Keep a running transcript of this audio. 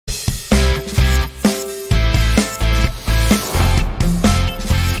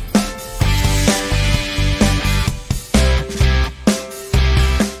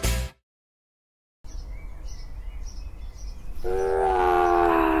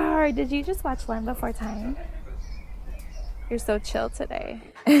Lord, did you just watch Land Before Time? You're so chill today.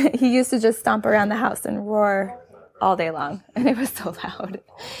 He used to just stomp around the house and roar all day long, and it was so loud.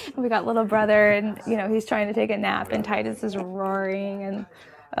 And we got little brother, and he's trying to take a nap, and Titus is roaring, and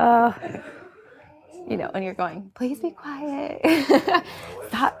and you're going, please be quiet.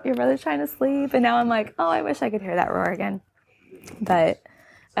 Stop, your brother's trying to sleep. And now I'm like, oh, I wish I could hear that roar again. But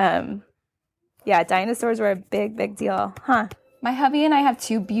yeah, dinosaurs were a big, big deal, huh? My hubby and I have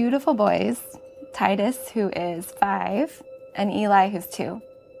 2 beautiful boys, Titus, who is 5, and Eli, who's 2.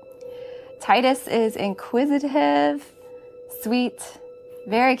 Titus is inquisitive, sweet,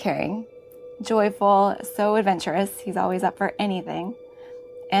 very caring, joyful, so adventurous. He's always up for anything,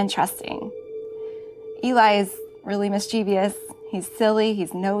 and trusting. Eli is really mischievous. He's silly,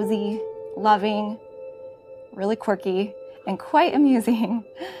 he's nosy, loving, really quirky, and quite amusing.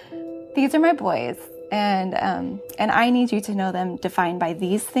 These are my boys, and I need you to know them defined by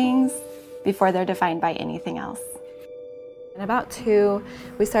these things before they're defined by anything else. And about 2,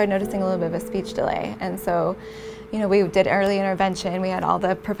 we started noticing a little bit of a speech delay, and so, we did early intervention. We had all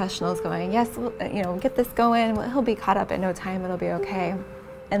the professionals going, yes, we'll, get this going. He'll be caught up in no time. It'll be okay.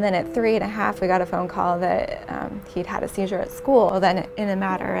 And then at 3.5, we got a phone call that he'd had a seizure at school. Then in a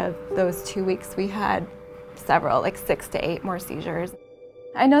matter of those 2 weeks, we had several, like 6 to 8 more seizures.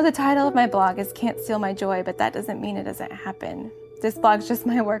 I know the title of my blog is Can't Steal My Joy, but that doesn't mean it doesn't happen. This blog's just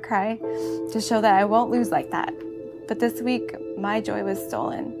my war cry to show that I won't lose like that. But this week, my joy was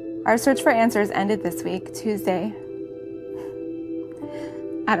stolen. Our search for answers ended this week, Tuesday,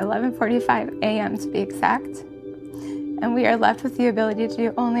 at 11:45 a.m. to be exact. And we are left with the ability to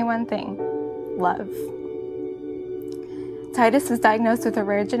do only one thing: love. Titus was diagnosed with a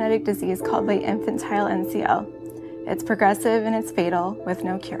rare genetic disease called late infantile NCL. It's progressive and it's fatal, with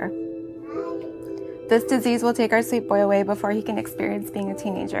no cure. This disease will take our sweet boy away before he can experience being a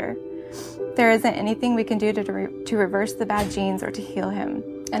teenager. There isn't anything we can do to reverse the bad genes or to heal him.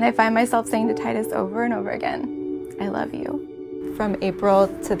 And I find myself saying to Titus over and over again, I love you. From April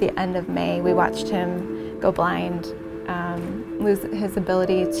to the end of May, we watched him go blind, lose his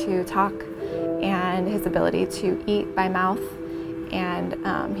ability to talk and his ability to eat by mouth, and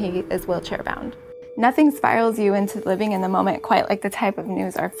he is wheelchair bound. Nothing spirals you into living in the moment quite like the type of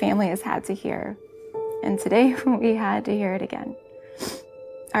news our family has had to hear. And today we had to hear it again.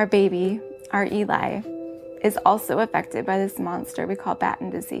 Our baby, our Eli, is also affected by this monster we call Batten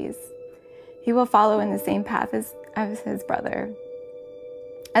disease. He will follow in the same path as his brother.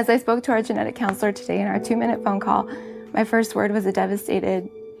 As I spoke to our genetic counselor today in our 2-minute phone call, my first word was a devastated,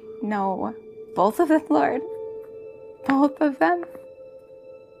 no. Both of them, Lord. Both of them.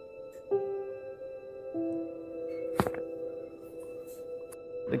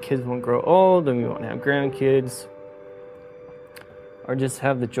 The kids won't grow old and we won't have grandkids, or just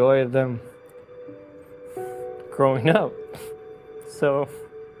have the joy of them growing up. So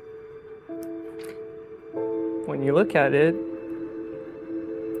when you look at it,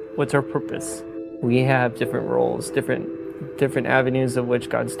 what's our purpose? We have different roles, different avenues of which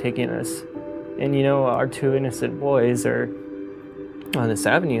God's taking us. And our 2 innocent boys are on this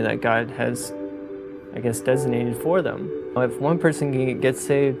avenue that God has, designated for them. If one person gets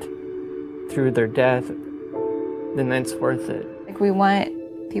saved through their death, then that's worth it. We want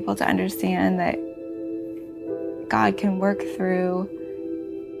people to understand that God can work through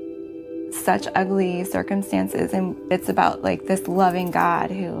such ugly circumstances, and it's about this loving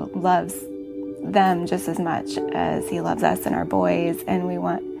God who loves them just as much as he loves us and our boys, and we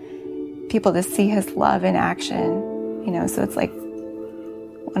want people to see his love in action, so it's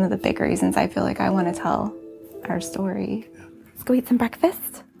one of the big reasons I feel like I want to tell our story. Let's go eat some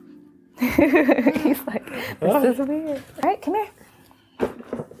breakfast. He's like, this is weird. All right, come here.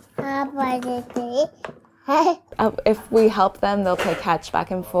 If we help them, they'll play catch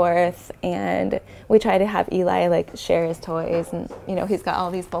back and forth, and we try to have Eli share his toys, and he's got all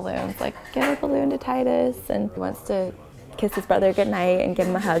these balloons, give a balloon to Titus, and he wants to kiss his brother goodnight and give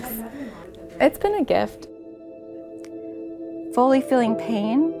him a hug. It's been a gift. Fully feeling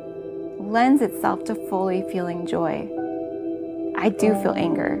pain lends itself to fully feeling joy. I do feel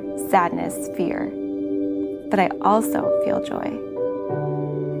anger, sadness, fear, but I also feel joy.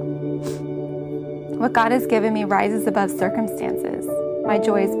 What God has given me rises above circumstances. My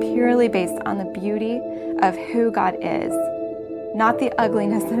joy is purely based on the beauty of who God is, not the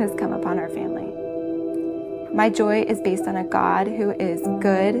ugliness that has come upon our family. My joy is based on a God who is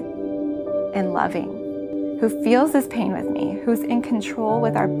good and loving, who feels this pain with me, who's in control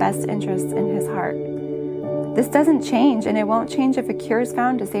with our best interests in his heart. This doesn't change, and it won't change if a cure is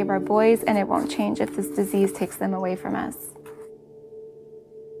found to save our boys, and it won't change if this disease takes them away from us.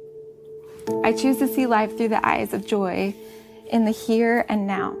 I choose to see life through the eyes of joy in the here and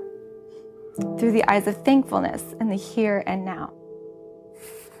now, through the eyes of thankfulness in the here and now.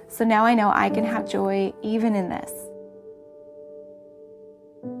 So now I know I can have joy even in this.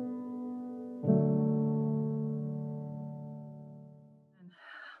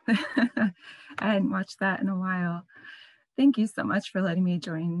 I hadn't watched that in a while. Thank you so much for letting me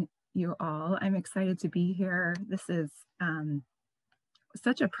join you all. I'm excited to be here. This is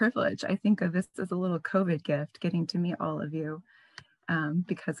such a privilege. I think of this as a little COVID gift, getting to meet all of you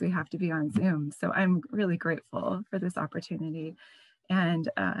because we have to be on Zoom. So I'm really grateful for this opportunity. And,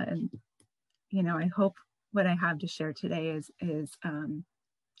 I hope what I have to share today is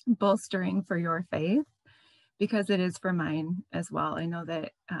bolstering for your faith, because it is for mine as well. I know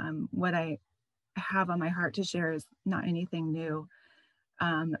that what I have on my heart to share is not anything new,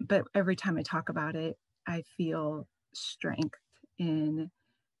 but every time I talk about it, I feel strength in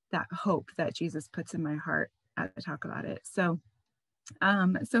that hope that Jesus puts in my heart as I talk about it. So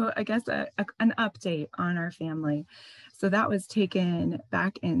I guess an update on our family. So that was taken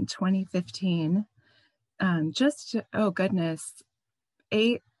back in 2015, just, oh goodness,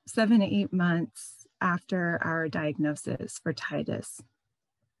 7 to 8 months after our diagnosis for Titus.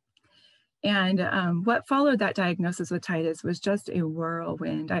 And what followed that diagnosis with Titus was just a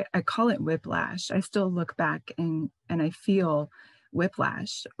whirlwind. I call it whiplash. I still look back and I feel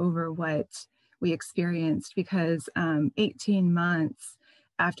whiplash over what we experienced, because 18 months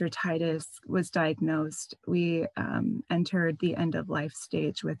after Titus was diagnosed, we entered the end of life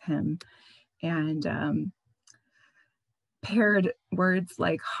stage with him, and paired words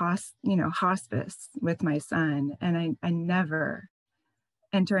like hospice with my son. And I never,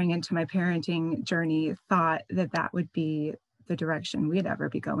 entering into my parenting journey, thought that would be the direction we'd ever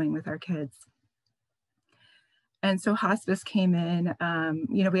be going with our kids. And so hospice came in.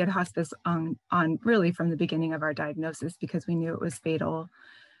 We had hospice on really from the beginning of our diagnosis, because we knew it was fatal,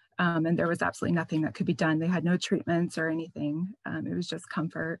 and there was absolutely nothing that could be done. They had no treatments or anything. It was just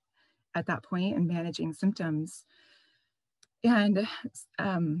comfort at that point and managing symptoms. And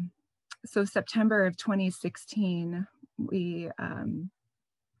so September of 2016, we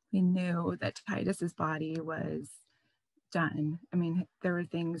knew that Titus's body was done. I mean, there were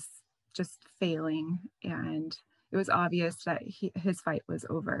things just failing, and it was obvious that his fight was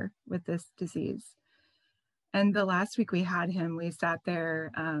over with this disease. And the last week we had him, we sat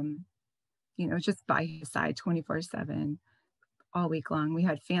there, just by his side 24/7 all week long. We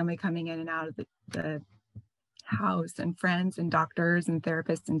had family coming in and out of the house, and friends and doctors and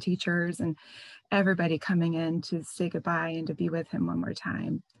therapists and teachers, and everybody coming in to say goodbye and to be with him one more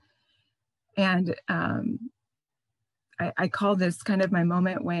time. And I call this kind of my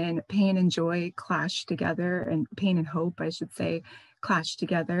moment when pain and joy clash together, and pain and hope, I should say, clash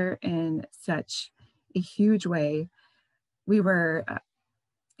together in such a huge way. We were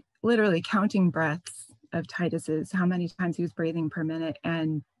literally counting breaths of Titus's, how many times he was breathing per minute,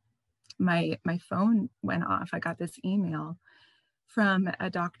 and my phone went off. I got this email from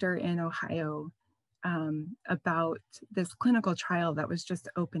a doctor in Ohio about this clinical trial that was just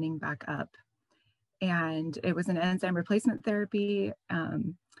opening back up. And it was an enzyme replacement therapy.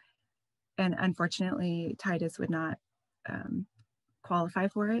 And unfortunately, Titus would not qualify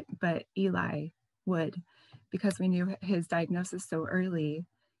for it, but Eli would, because we knew his diagnosis so early,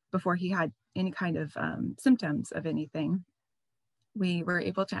 before he had any kind of symptoms of anything. We were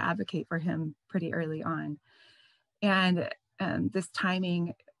able to advocate for him pretty early on. And this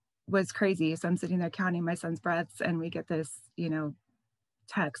timing was crazy. So I'm sitting there counting my son's breaths, and we get this,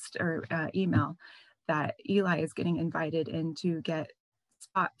 text or email that Eli is getting invited in to get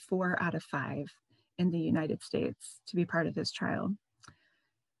spot 4 out of 5 in the United States to be part of this trial.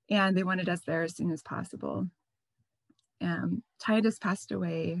 And they wanted us there as soon as possible. Titus passed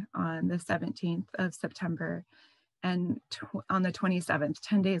away on the 17th of September. And on the 27th,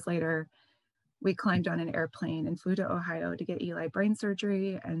 10 days later, we climbed on an airplane and flew to Ohio to get Eli brain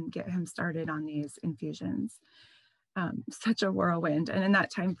surgery and get him started on these infusions. Such a whirlwind. And in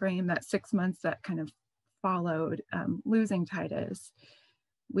that time frame, that 6 months that kind of followed losing Titus,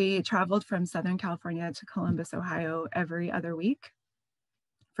 we traveled from Southern California to Columbus, Ohio every other week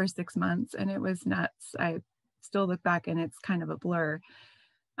for 6 months. And it was nuts. I still look back and it's kind of a blur.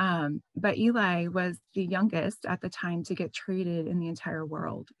 But Eli was the youngest at the time to get treated in the entire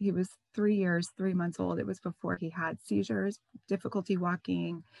world. He was 3 years, 3 months old. It was before he had seizures, difficulty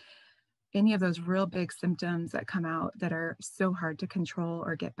walking, any of those real big symptoms that come out that are so hard to control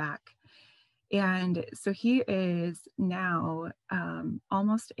or get back. And so he is now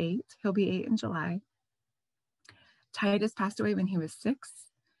almost 8. He'll be 8 in July. Titus passed away when he was 6.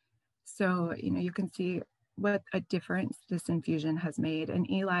 So, you can see what a difference this infusion has made. And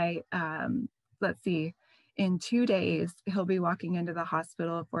Eli, let's see, in 2 days, he'll be walking into the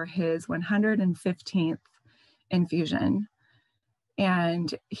hospital for his 115th infusion.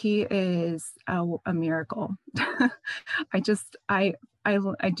 And he is a miracle. I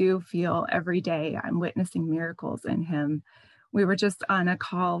do feel every day I'm witnessing miracles in him. We were just on a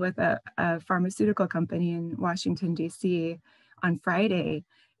call with a pharmaceutical company in Washington, D.C. on Friday,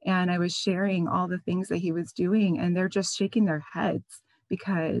 and I was sharing all the things that he was doing, and they're just shaking their heads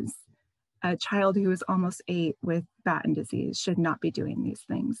because a child who is almost 8 with Batten disease should not be doing these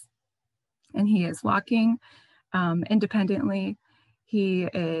things. And he is walking independently. He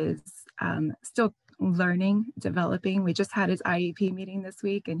is still learning, developing. We just had his IEP meeting this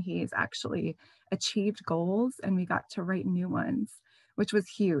week, and he's actually achieved goals, and we got to write new ones, which was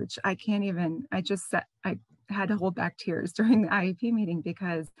huge. I had to hold back tears during the IEP meeting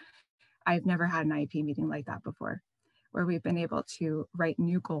because I've never had an IEP meeting like that before, where we've been able to write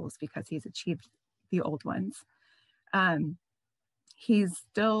new goals because he's achieved the old ones. He's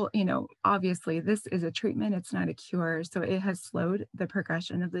still, obviously this is a treatment, it's not a cure. So it has slowed the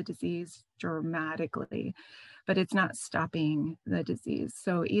progression of the disease dramatically, but it's not stopping the disease.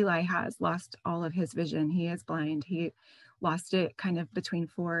 So Eli has lost all of his vision. He is blind. He lost it kind of between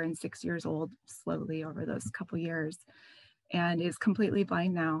 4 and 6 years old, slowly over those couple years, and is completely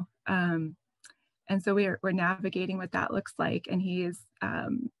blind now. And so we're navigating what that looks like. And he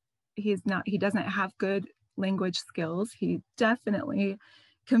doesn't have good language skills. He definitely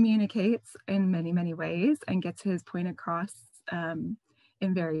communicates in many, many ways and gets his point across in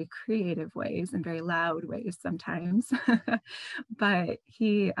very creative ways and very loud ways sometimes. But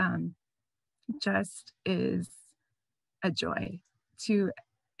he just is a joy to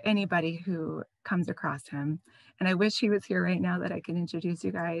anybody who comes across him. And I wish he was here right now that I can introduce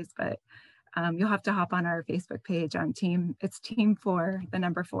you guys, but you'll have to hop on our Facebook page on it's Team 4, the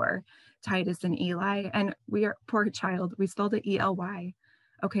number 4, Titus and Eli. And we are, poor child, we spelled it E-L-Y.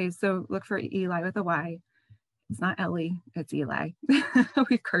 Okay, so look for Eli with a Y. It's not Ellie, it's Eli.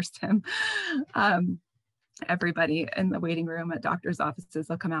 We cursed him. Everybody in the waiting room at doctor's offices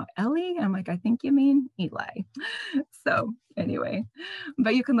will come out, Ellie? I'm like, I think you mean Eli. So anyway,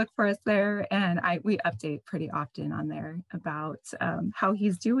 but you can look for us there. And we update pretty often on there about how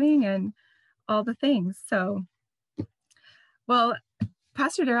he's doing and all the things. So, well,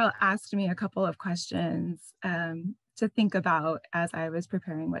 Pastor Darrell asked me a couple of questions to think about as I was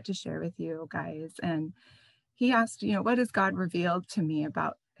preparing what to share with you guys. And he asked, what has God revealed to me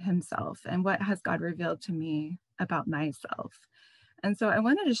about himself, and what has God revealed to me about myself? And so I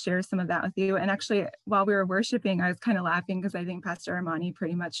wanted to share some of that with you. And actually, while we were worshiping, I was kind of laughing because I think Pastor Armani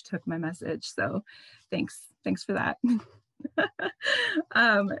pretty much took my message. So thanks for that.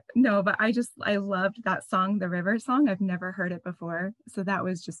 No, but I loved that song, the River song. I've never heard it before. So that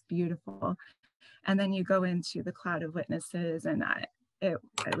was just beautiful. And then you go into the cloud of witnesses, and it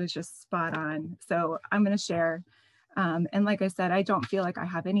was just spot on. So I'm going to share. And like I said, I don't feel like I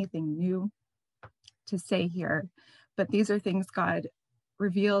have anything new to say here, but these are things God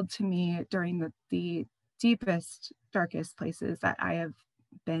revealed to me during the deepest, darkest places that I have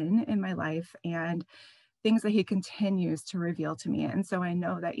been in my life, and things that he continues to reveal to me. And so I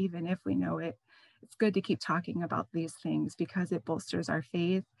know that even if we know it, it's good to keep talking about these things because it bolsters our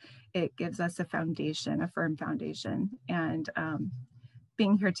faith. It gives us a foundation, a firm foundation. And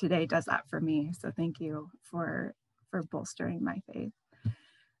being here today does that for me. So thank you for bolstering my faith.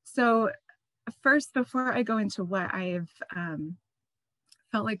 So first, before I go into what I've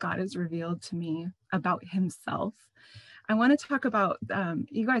felt like God has revealed to me about himself, I want to talk about,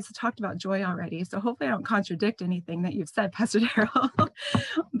 you guys have talked about joy already, so hopefully I don't contradict anything that you've said, Pastor Darrell.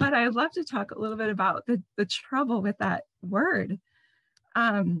 But I'd love to talk a little bit about the trouble with that word.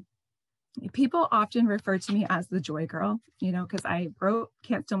 People often refer to me as the joy girl, because I wrote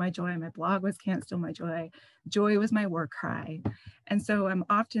Can't Steal My Joy. My blog was Can't Steal My Joy. Joy was my war cry. And so I'm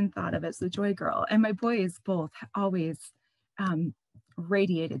often thought of as the joy girl. And my boys both always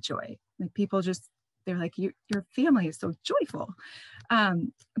radiated joy. Like people they're like, your family is so joyful.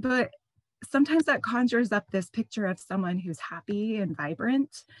 But sometimes that conjures up this picture of someone who's happy and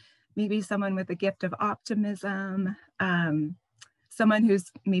vibrant, maybe someone with a gift of optimism, someone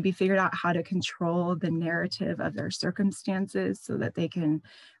who's maybe figured out how to control the narrative of their circumstances so that they can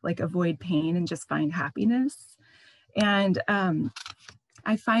avoid pain and just find happiness. And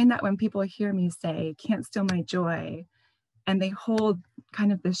I find that when people hear me say, can't steal my joy, and they hold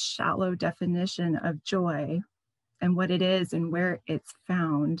kind of this shallow definition of joy and what it is and where it's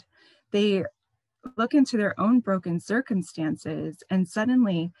found, they look into their own broken circumstances, and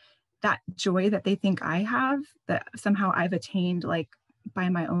suddenly that joy that they think I have, that somehow I've attained like by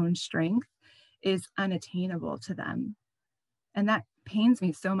my own strength, is unattainable to them. And that pains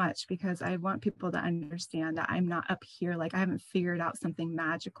me so much, because I want people to understand that I'm not up here, like I haven't figured out something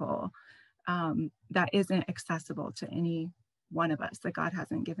magical that isn't accessible to any one of us, that God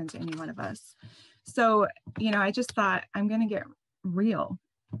hasn't given to any one of us. So, I just thought I'm going to get real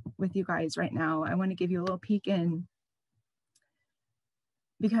with you guys right now. I want to give you a little peek in,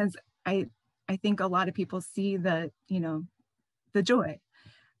 because I think a lot of people see the joy,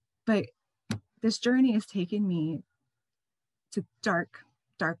 but this journey has taken me to dark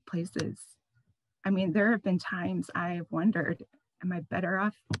places. I mean, there have been times I've wondered, am I better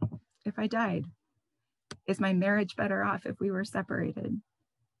off if I died? Is my marriage better off if we were separated?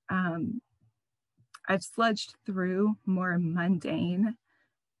 I've sludged through more mundane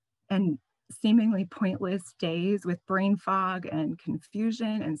and seemingly pointless days with brain fog and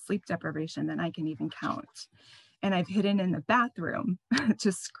confusion and sleep deprivation than I can even count. And I've hidden in the bathroom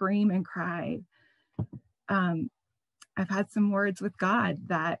to scream and cry. I've had some words with God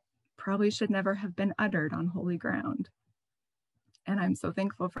that probably should never have been uttered on holy ground. And I'm so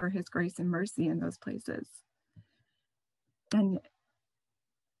thankful for his grace and mercy in those places. And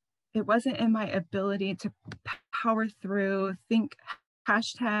it wasn't in my ability to power through, think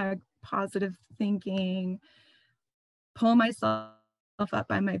 #positive thinking, pull myself up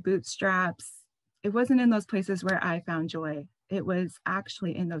by my bootstraps. It wasn't in those places where I found joy. It was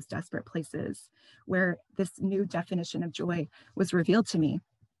actually in those desperate places where this new definition of joy was revealed to me.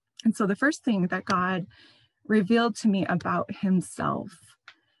 And so the first thing that God revealed to me about himself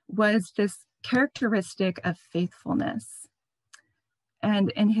was this characteristic of faithfulness.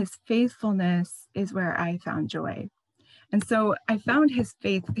 And in his faithfulness is where I found joy. And so I found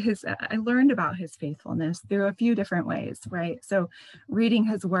I learned about his faithfulness through a few different ways, right? So reading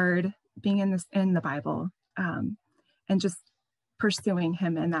his word, being in the Bible, and just pursuing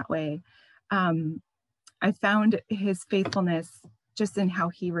him in that way. I found his faithfulness just in how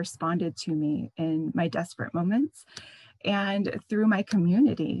he responded to me in my desperate moments. And through my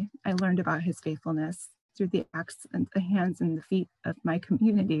community, I learned about his faithfulness through the acts and the hands and the feet of my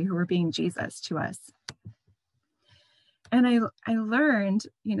community who were being Jesus to us. And I learned,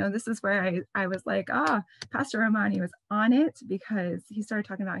 this is where I was like, Pastor Romani was on it, because he started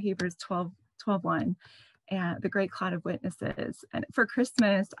talking about Hebrews 12:1 and the great cloud of witnesses. And for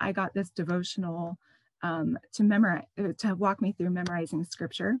Christmas, I got this devotional to walk me through memorizing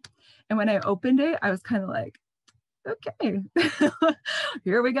scripture. And when I opened it, I was kind of like, okay,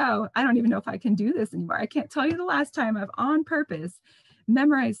 here we go. I don't even know if I can do this anymore. I can't tell you the last time I've on purpose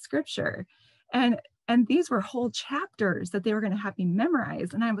memorized scripture. And these were whole chapters that they were going to have me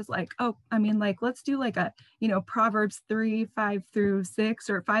memorize. And I was like, let's do like a, Proverbs 3:5-6,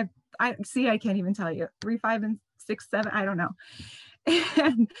 or 5. I can't even tell you 3, 5, and 6, 7. I don't know.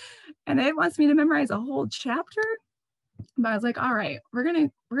 And it wants me to memorize a whole chapter. But I was like, all right, we're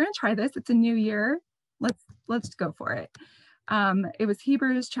gonna try this. It's a new year. Let's go for it. It was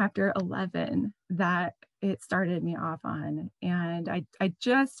Hebrews chapter 11 that it started me off on. And I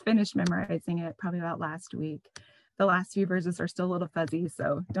just finished memorizing it probably about last week. The last few verses are still a little fuzzy,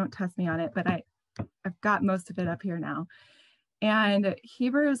 so don't test me on it, but I've got most of it up here now. And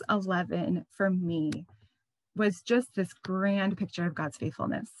Hebrews 11 for me was just this grand picture of God's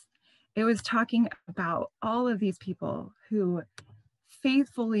faithfulness. It was talking about all of these people who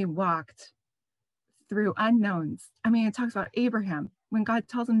faithfully walked through unknowns. I mean, it talks about Abraham. When God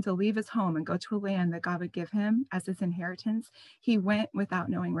tells him to leave his home and go to a land that God would give him as his inheritance, he went without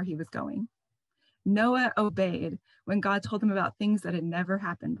knowing where he was going. Noah obeyed when God told him about things that had never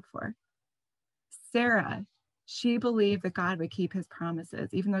happened before. Sarah, she believed that God would keep his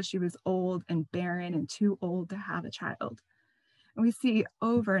promises, even though she was old and barren and too old to have a child. And we see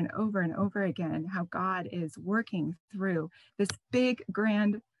over and over and over again how God is working through this big,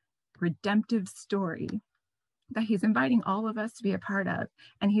 grand, redemptive story that he's inviting all of us to be a part of.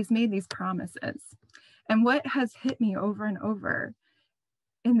 And he's made these promises. And what has hit me over and over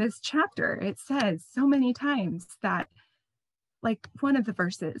in this chapter, it says so many times that, like one of the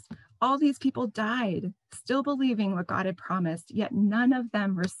verses, all these people died still believing what God had promised, yet none of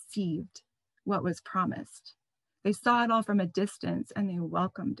them received what was promised. They saw it all from a distance and they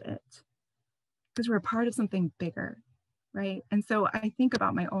welcomed it because we're a part of something bigger, right? And so I think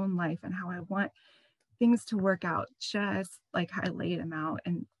about my own life and how I want things to work out just like I laid them out.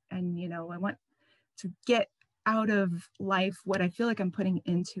 And I want to get out of life what I feel like I'm putting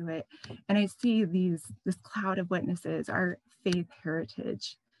into it. And I see this cloud of witnesses, our faith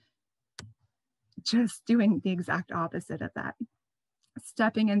heritage, just doing the exact opposite of that.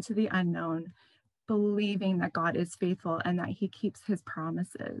 stepping into the unknown, believing that God is faithful and that he keeps his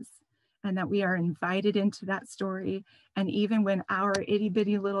promises, and that we are invited into that story. And even when our itty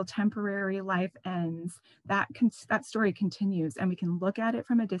bitty little temporary life ends, that story continues, and we can look at it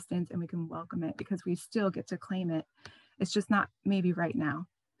from a distance and we can welcome it because we still get to claim it. It's just not maybe right now.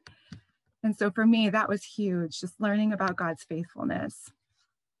 And so for me, that was huge, just learning about God's faithfulness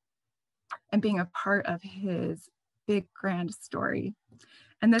and being a part of his big, grand story.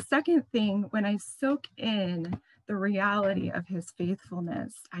 And the second thing, when I soak in the reality of his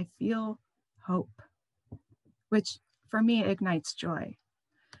faithfulness, I feel hope, which for me ignites joy.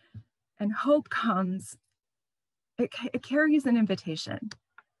 And hope comes, it carries an invitation.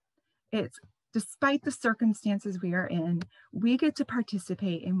 It's despite the circumstances we are in, we get to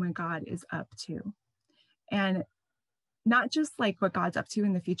participate in what God is up to. And not just like what God's up to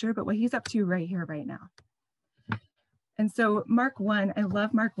in the future, but what he's up to right here, right now. And so Mark 1, I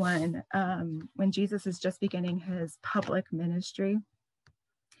love Mark 1, when Jesus is just beginning his public ministry.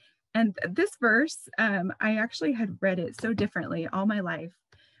 And this verse, I actually had read it so differently all my life,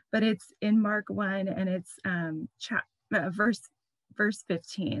 but it's in Mark 1, and it's verse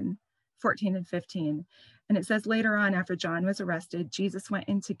 15, 14 and 15. And it says, later on, after John was arrested, Jesus went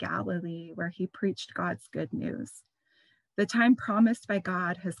into Galilee where he preached God's good news. The time promised by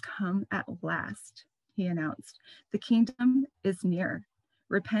God has come at last, he announced. The kingdom is near.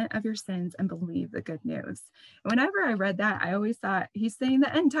 Repent of your sins and believe the good news. And whenever I read that, I always thought he's saying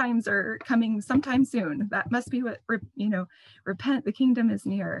the end times are coming sometime soon. That must be what, repent, the kingdom is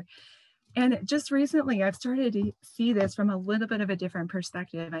near. And just recently, I've started to see this from a little bit of a different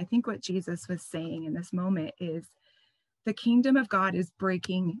perspective. I think what Jesus was saying in this moment is the kingdom of God is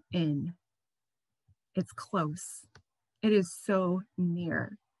breaking in. It's close. It is so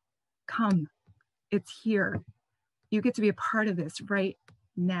near. Come, it's here. You get to be a part of this right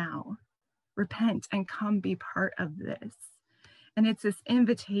now. Repent and come be part of this. And it's this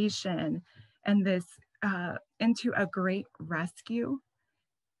invitation and this into a great rescue.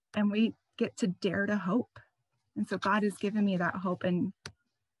 And we get to dare to hope. And so God has given me that hope. And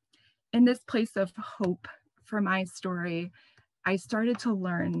in this place of hope for my story, I started to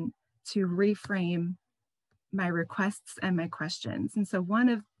learn to reframe my requests and my questions. And so one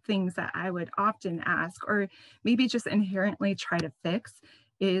of the things that I would often ask, or maybe just inherently try to fix,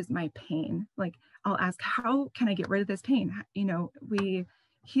 is my pain. Like I'll ask, how can I get rid of this pain? We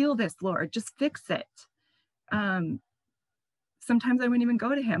heal this, Lord, just fix it. Sometimes I wouldn't even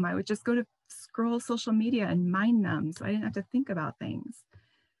go to him. I would just go to scroll social media and mind numb, so I didn't have to think about things.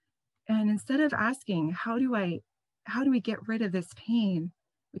 And instead of asking, how do we get rid of this pain?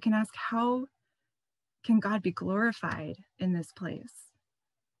 We can ask, how can God be glorified in this place?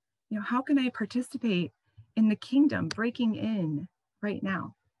 How can I participate in the kingdom breaking in right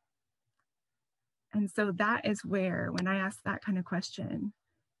now? And so that is where, when I ask that kind of question,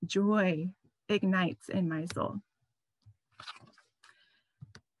 joy ignites in my soul.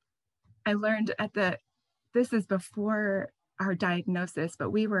 I learned this is before our diagnosis, but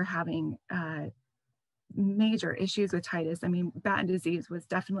we were having major issues with Titus. I mean, Batten disease was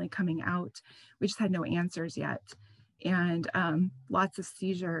definitely coming out. We just had no answers yet. And lots of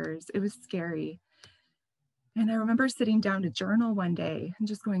seizures. It was scary. And I remember sitting down to journal one day and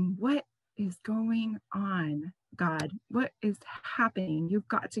just going, what is going on, God? What is happening? You've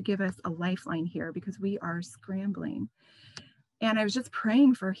got to give us a lifeline here because we are scrambling. And I was just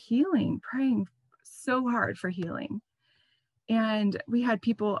praying for healing, praying so hard for healing. And we had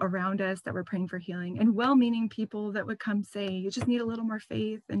people around us that were praying for healing, and well-meaning people that would come say, you just need a little more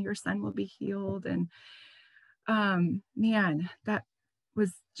faith and your son will be healed. And man, that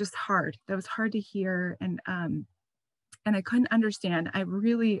was just hard. That was hard to hear. And I couldn't understand. I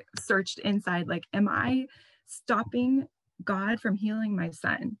really searched inside, like, am I stopping God from healing my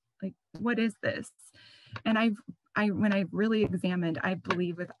son? Like, what is this? And when I really examined, I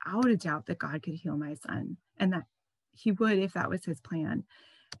believe without a doubt that God could heal my son, and that he would if that was his plan.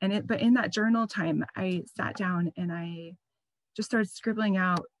 But in that journal time, I sat down and I just started scribbling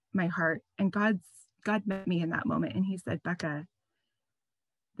out my heart, and God met me in that moment. And he said, Bekah,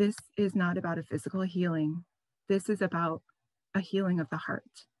 this is not about a physical healing. This is about a healing of the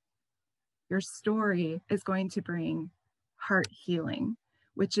heart. Your story is going to bring heart healing,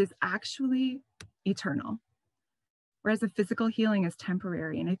 which is actually eternal. Whereas a physical healing is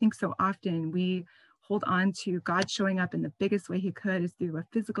temporary. And I think so often we hold on to God showing up in the biggest way he could is through a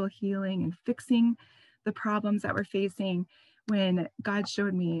physical healing and fixing the problems that we're facing, when God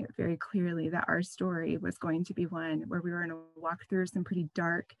showed me very clearly that our story was going to be one where we were going to walk through some pretty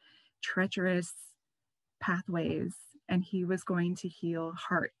dark, treacherous pathways, and he was going to heal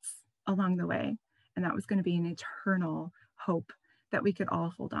hearts along the way. And that was going to be an eternal hope that we could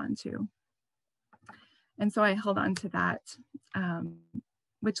all hold on to. And so I held on to that,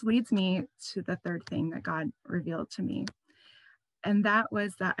 which leads me to the third thing that God revealed to me. And that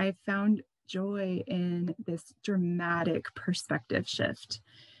was that I found joy in this dramatic perspective shift.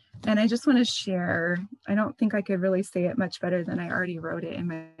 And I just want to share, I don't think I could really say it much better than I already wrote it in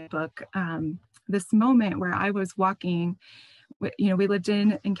my book. This moment where I was walking, we lived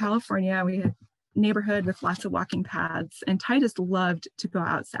in California. We had a neighborhood with lots of walking paths, and Titus loved to go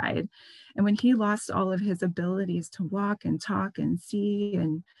outside. And when he lost all of his abilities to walk and talk and see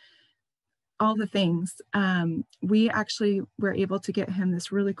and all the things, we actually were able to get him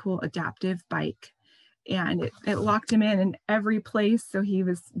this really cool adaptive bike. And it locked him in every place, so he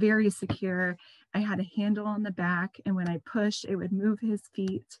was very secure. I had a handle on the back, and when I pushed, it would move his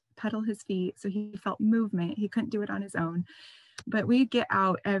feet, pedal his feet, so he felt movement. He couldn't do it on his own. But we'd get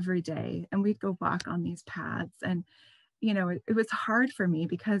out every day, and we'd go walk on these paths. And, it was hard for me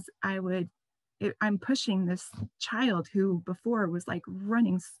because I'm pushing this child who before was like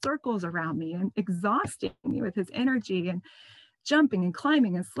running circles around me and exhausting me with his energy and jumping and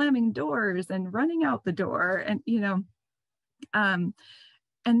climbing and slamming doors and running out the door. And,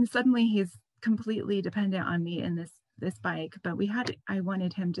 and suddenly he's completely dependent on me in this bike. But I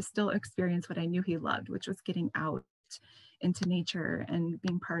wanted him to still experience what I knew he loved, which was getting out into nature and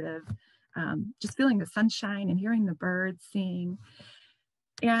being part of just feeling the sunshine and hearing the birds sing.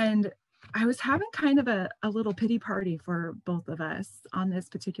 And I was having kind of a little pity party for both of us on this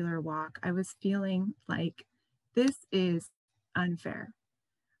particular walk. I was feeling like this is unfair.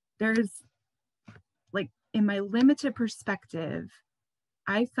 There's like, in my limited perspective,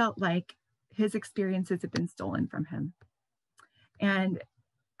 I felt like his experiences had been stolen from him. And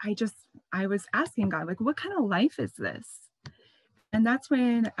I was asking God, like, what kind of life is this? And that's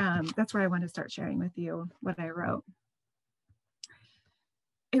where I want to start sharing with you what I wrote.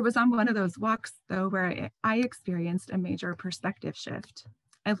 It was on one of those walks, though, where I experienced a major perspective shift.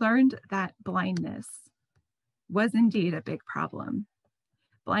 I learned that blindness was indeed a big problem.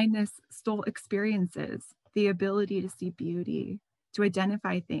 Blindness stole experiences, the ability to see beauty, to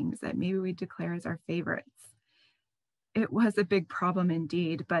identify things that maybe we declare as our favorites. It was a big problem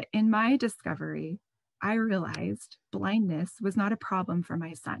indeed, but in my discovery, I realized blindness was not a problem for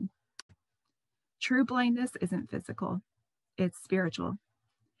my son. True blindness isn't physical, it's spiritual.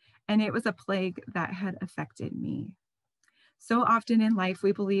 And it was a plague that had affected me. So often in life,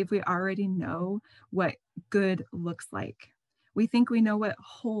 we believe we already know what good looks like. We think we know what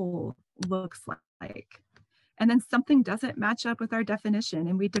whole looks like. And then something doesn't match up with our definition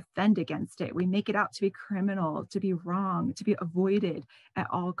and we defend against it. We make it out to be criminal, to be wrong, to be avoided at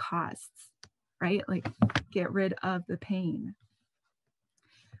all costs, right? Like, get rid of the pain.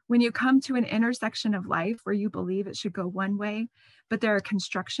 When you come to an intersection of life where you believe it should go one way, but there are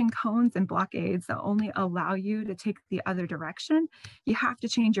construction cones and blockades that only allow you to take the other direction, you have to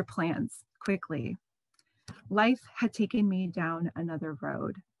change your plans quickly. Life had taken me down another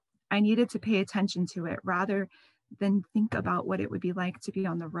road. I needed to pay attention to it rather than think about what it would be like to be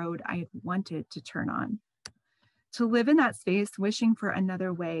on the road I had wanted to turn on. To live in that space, wishing for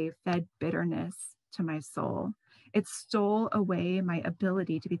another way, fed bitterness to my soul. It stole away my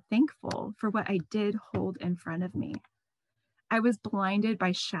ability to be thankful for what I did hold in front of me. I was blinded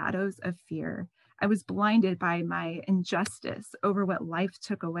by shadows of fear. I was blinded by my injustice over what life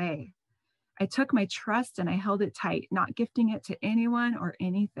took away. I took my trust and I held it tight, not gifting it to anyone or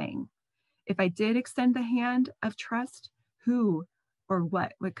anything. If I did extend the hand of trust, who or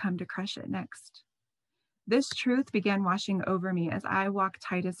what would come to crush it next? This truth began washing over me as I walked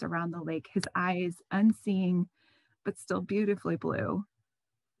Titus around the lake, his eyes unseeing, but still beautifully blue,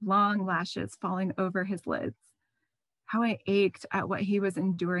 long lashes falling over his lids. How I ached at what he was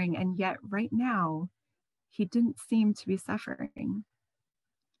enduring, and yet right now, he didn't seem to be suffering.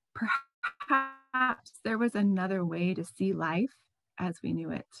 Perhaps there was another way to see life as we knew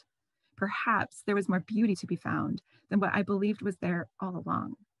it. Perhaps there was more beauty to be found than what I believed was there all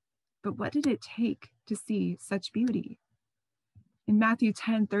along. But what did it take to see such beauty? In Matthew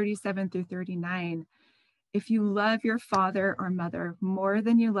 10:37-39, if you love your father or mother more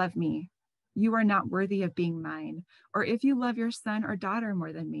than you love me, you are not worthy of being mine. Or if you love your son or daughter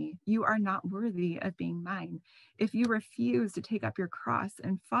more than me, you are not worthy of being mine. If you refuse to take up your cross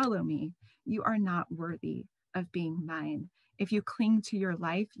and follow me, you are not worthy of being mine. If you cling to your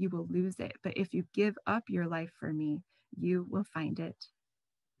life, you will lose it. But if you give up your life for me, you will find it.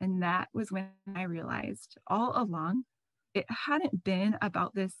 And that was when I realized all along, it hadn't been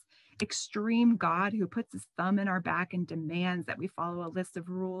about this extreme God who puts his thumb in our back and demands that we follow a list of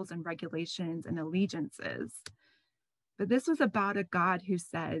rules and regulations and allegiances. But this was about a God who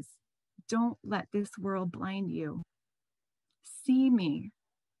says, don't let this world blind you. See me.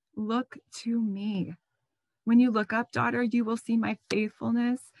 Look to me. When you look up, daughter, you will see my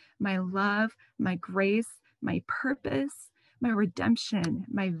faithfulness, my love, my grace, my purpose, my redemption,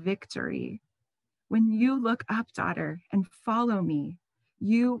 my victory. When you look up, daughter, and follow me,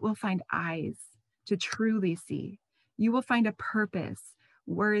 you will find eyes to truly see. You will find a purpose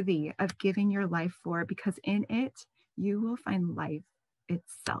worthy of giving your life for, because in it, you will find life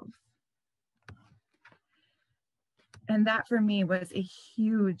itself. And that for me was a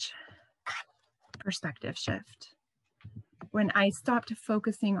huge perspective shift. When I stopped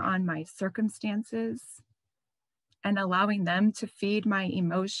focusing on my circumstances and allowing them to feed my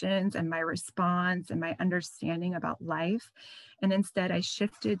emotions and my response and my understanding about life, and instead I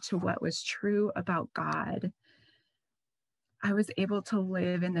shifted to what was true about God, I was able to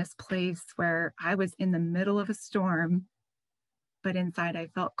live in this place where I was in the middle of a storm, but inside I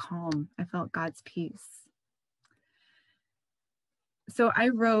felt calm. I felt God's peace. So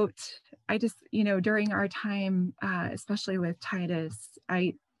during our time, especially with Titus,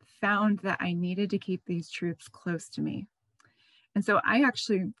 I found that I needed to keep these truths close to me. And so I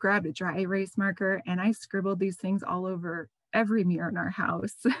actually grabbed a dry erase marker and I scribbled these things all over every mirror in our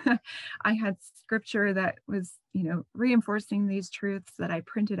house. I had scripture that was, reinforcing these truths that I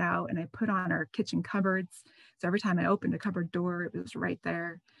printed out and I put on our kitchen cupboards. So every time I opened a cupboard door, it was right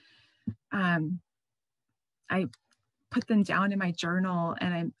there. I put them down in my journal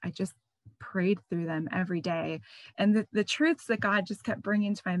and I just prayed through them every day. And the truths that God just kept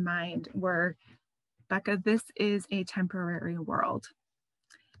bringing to my mind were, Bekah, this is a temporary world.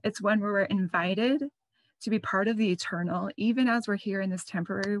 It's one where we're invited to be part of the eternal, even as we're here in this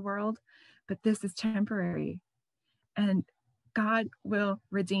temporary world, but this is temporary. And God will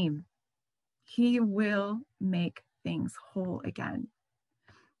redeem. He will make things whole again.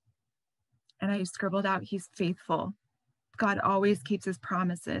 And I scribbled out, he's faithful. God always keeps his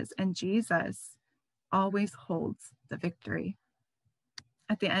promises, and Jesus always holds the victory.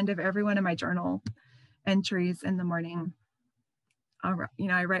 At the end of every one of my journal entries in the morning,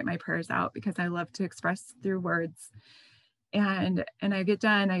 I write my prayers out because I love to express through words. And I get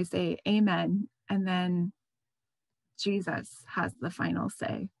done, I say amen, and then Jesus has the final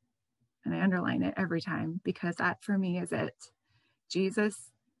say. And I underline it every time because that for me is it.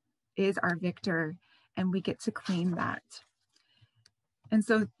 Jesus is our victor, and we get to claim that. And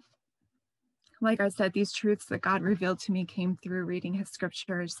so, like I said, these truths that God revealed to me came through reading his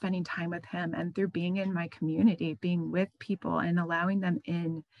scriptures, spending time with him, and through being in my community, being with people and allowing them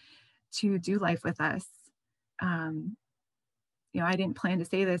in to do life with us. I didn't plan to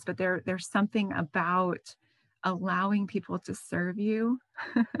say this, but there's something about allowing people to serve you.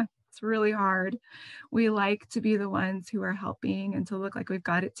 It's really hard. We like to be the ones who are helping and to look like we've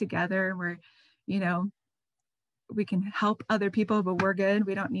got it together, where, we can help other people, but we're good.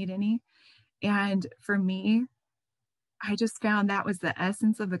 We don't need any. And for me, I just found that was the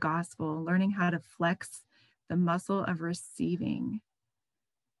essence of the gospel, learning how to flex the muscle of receiving.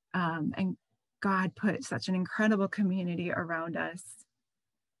 And God put such an incredible community around us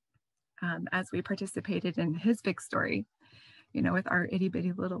as we participated in his big story, with our itty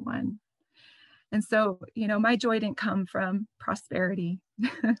bitty little one. And so, my joy didn't come from prosperity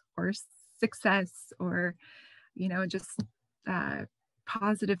or success or, just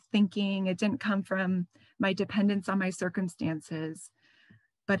positive thinking. It didn't come from my dependence on my circumstances,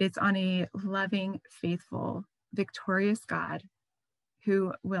 but it's on a loving, faithful, victorious God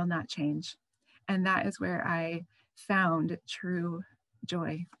who will not change. And that is where I found true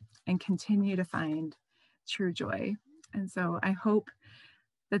joy and continue to find true joy. And so I hope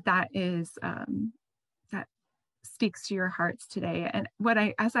that is, that speaks to your hearts today. And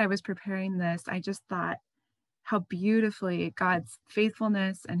as I was preparing this, I just thought how beautifully God's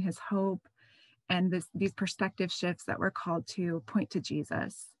faithfulness and his hope and these perspective shifts that we're called to point to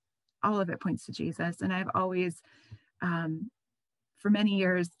Jesus. All of it points to Jesus. And I've always, for many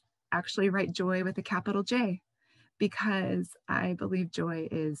years, actually write joy with a capital J, because I believe joy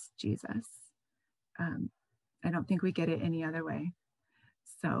is Jesus. I don't think we get it any other way.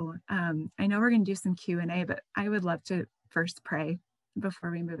 So I know we're going to do some Q&A, but I would love to first pray before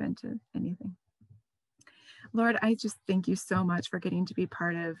we move into anything. Lord, I just thank you so much for getting to be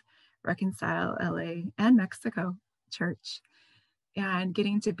part of Reconcile LA and Mexico Church and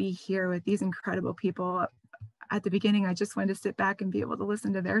getting to be here with these incredible people. At the beginning, I just wanted to sit back and be able to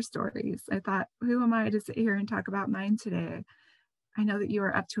listen to their stories. I thought, who am I to sit here and talk about mine today? I know that you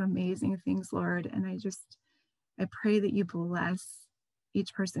are up to amazing things, Lord. And I pray that you bless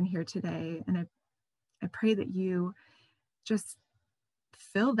each person here today. And I pray that you just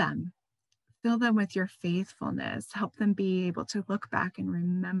fill them with your faithfulness. Help them be able to look back and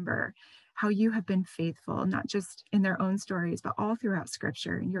remember how you have been faithful, not just in their own stories, but all throughout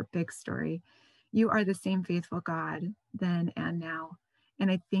Scripture and your big story. You are the same faithful God then and now. And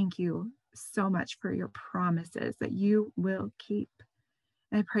I thank you so much for your promises that you will keep.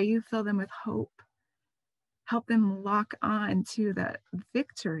 And I pray you fill them with hope. Help them lock on to the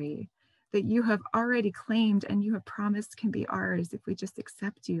victory that you have already claimed and you have promised can be ours if we just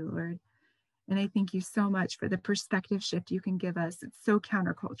accept you, Lord. And I thank you so much for the perspective shift you can give us. It's so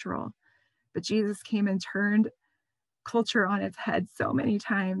countercultural, but Jesus came and turned culture on its head so many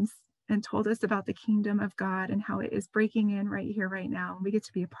times and told us about the kingdom of God and how it is breaking in right here, right now. And we get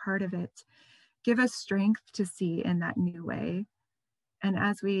to be a part of it. Give us strength to see in that new way. And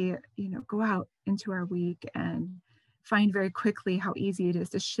as we, go out into our week and find very quickly how easy it is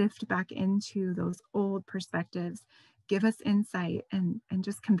to shift back into those old perspectives, give us insight and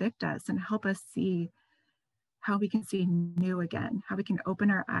just convict us and help us see how we can see new again, how we can open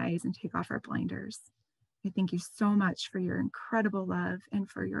our eyes and take off our blinders. I thank you so much for your incredible love and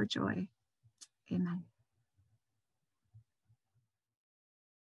for your joy. Amen.